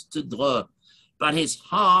went to Dreux. But his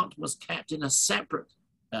heart was kept in a separate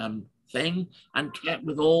thing and kept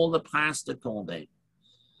with all the Prince de Condé.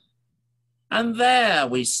 And there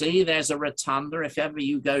we see there's a rotunda. If ever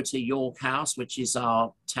you go to York House, which is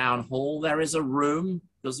our town hall, there is a room,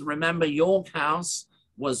 because remember, York House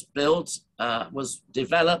was built, was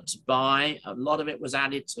developed by, a lot of it was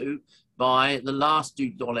added to by the last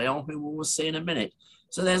Duc d'Orléans, who we will see in a minute.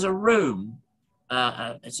 So there's a room,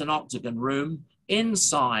 it's an octagon room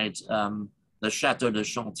inside the Chateau de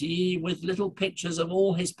Chantilly with little pictures of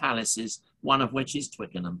all his palaces, one of which is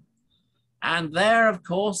Twickenham. And there, of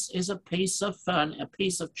course, is a piece of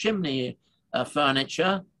chimney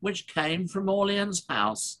furniture which came from Orleans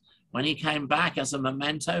House. When he came back as a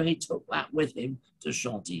memento, he took that with him to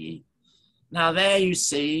Chantilly. Now there you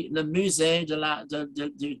see the Musée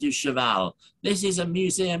du Cheval. This is a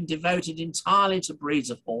museum devoted entirely to breeds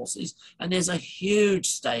of horses, and there's a huge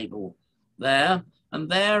stable there. And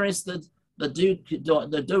there is the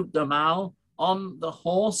Duc d'Aumale on the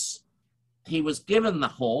horse. He was given the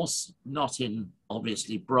horse, not in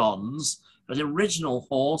obviously bronze, but the original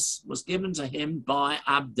horse was given to him by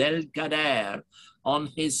Abdelkader on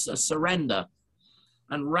his surrender.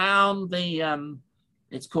 And round the,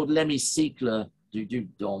 it's called l'hémicycle du Duc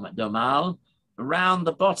d'Aumale, around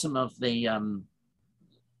the bottom of the, I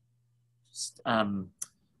can't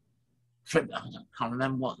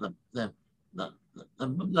remember what the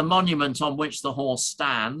monument on which the horse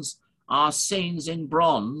stands, are scenes in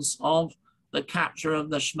bronze of the capture of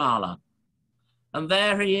the Schmaler. And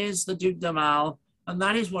there he is, the Duc d'Aumale, and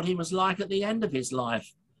that is what he was like at the end of his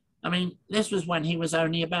life. I mean, this was when he was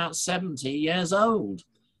only about 70 years old,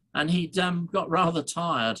 and he'd got rather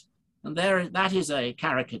tired. And there, that is a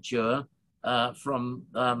caricature from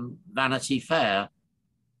Vanity Fair.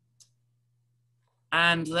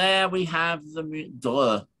 And there we have the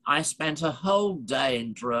Dreux. I spent a whole day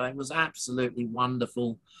in Dreux. It was absolutely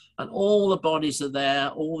wonderful. And all the bodies are there,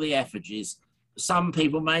 all the effigies. Some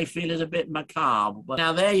people may feel it a bit macabre, but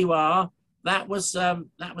now there you are. That was a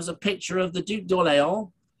picture of the Duc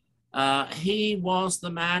d'Orléans. He was the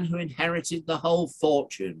man who inherited the whole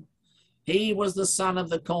fortune. He was the son of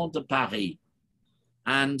the Comte de Paris.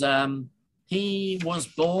 And he was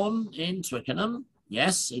born in Twickenham,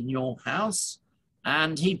 yes, in York House.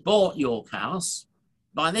 And he bought York House.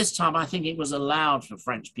 By this time, I think it was allowed for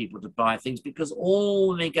French people to buy things because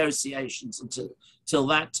all negotiations until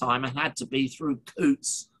that time had to be through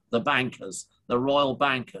Coutts, the bankers, the royal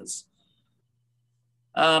bankers.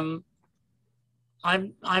 I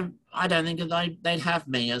don't think that they'd have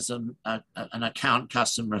me as an account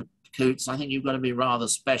customer at Coutts. I think you've got to be rather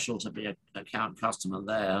special to be an account customer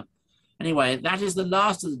there. Anyway, that is the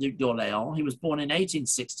last of the Duc d'Orléans. He was born in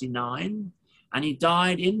 1869. And he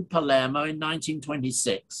died in Palermo in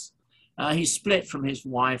 1926. He split from his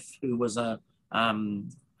wife, who was a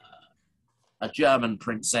German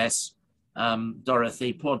princess,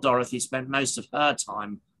 Dorothy. Poor Dorothy spent most of her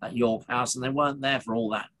time at York House, and they weren't there for all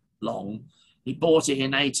that long. He bought it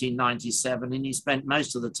in 1897, and he spent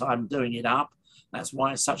most of the time doing it up. That's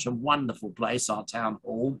why it's such a wonderful place, our town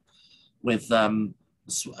hall, with the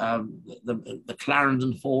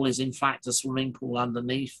Clarendon Hall is in fact a swimming pool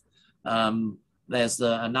underneath. There's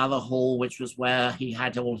another hall, which was where he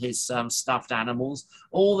had all his stuffed animals.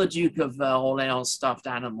 All the Duke of Orléans stuffed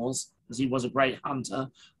animals, because he was a great hunter,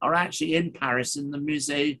 are actually in Paris in the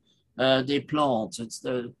Musée des Plantes. It's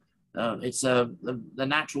the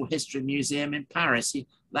Natural History Museum in Paris. He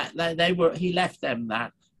left them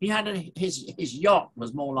that. He had his yacht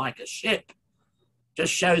was more like a ship.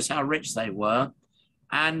 Just shows how rich they were.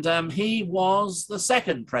 And he was the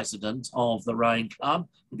second president of the Rowing Club.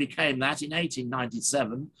 He became that in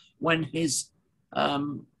 1897 when his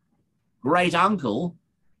great uncle,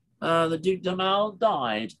 the Duc d'Aumale,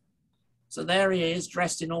 died. So there he is,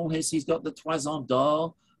 dressed in all he's got the Toison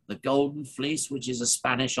d'Or, the Golden Fleece, which is a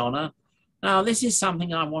Spanish honor. Now, this is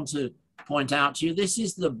something I want to point out to you. This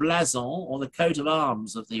is the blason, or the coat of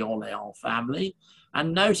arms of the Orléans family.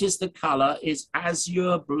 And notice the color is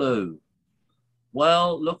azure blue.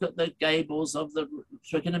 Well, look at the gables of the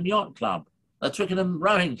Twickenham Yacht Club, the Twickenham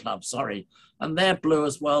Rowing Club, sorry. And they're blue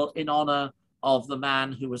as well in honor of the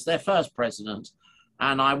man who was their first president.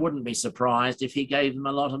 And I wouldn't be surprised if he gave them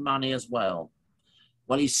a lot of money as well.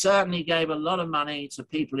 Well, he certainly gave a lot of money to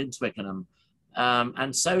people in Twickenham.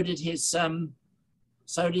 And so did his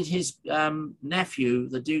nephew,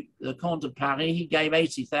 the Comte de Paris. He gave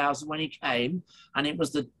 80,000 when he came, and it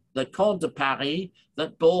was the Comte de Paris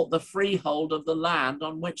that bought the freehold of the land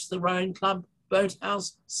on which the Rowing Club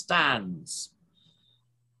boathouse stands.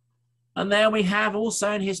 And there we have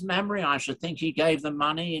also in his memory, I should think he gave them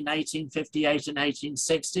money in 1858 and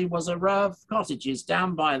 1860, was a row of cottages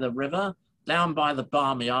down by the river, down by the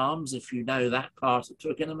Barmy Arms, if you know that part of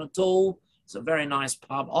Twickenham at all. It's a very nice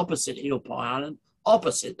pub opposite Eel Pie Island,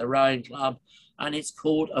 opposite the Rowing Club, and it's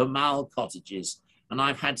called O'Mall Cottages. And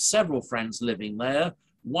I've had several friends living there,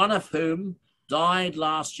 one of whom died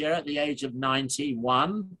last year at the age of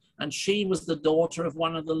 91, and she was the daughter of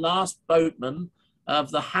one of the last boatmen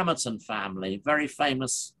of the Hamerton family, very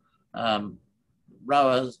famous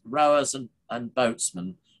rowers and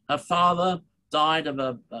boatsmen. Her father died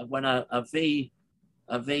of when a V2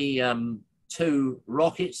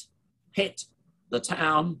 rocket hit the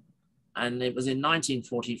town, and it was in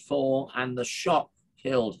 1944, and the shock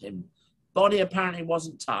killed him. Body apparently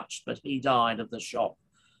wasn't touched, but he died of the shock.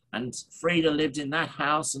 And Frida lived in that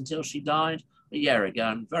house until she died a year ago.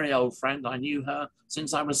 And very old friend, I knew her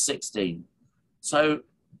since I was 16. So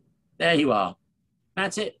there you are.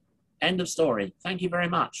 That's it. End of story. Thank you very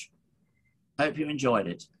much. Hope you enjoyed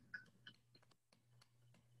it.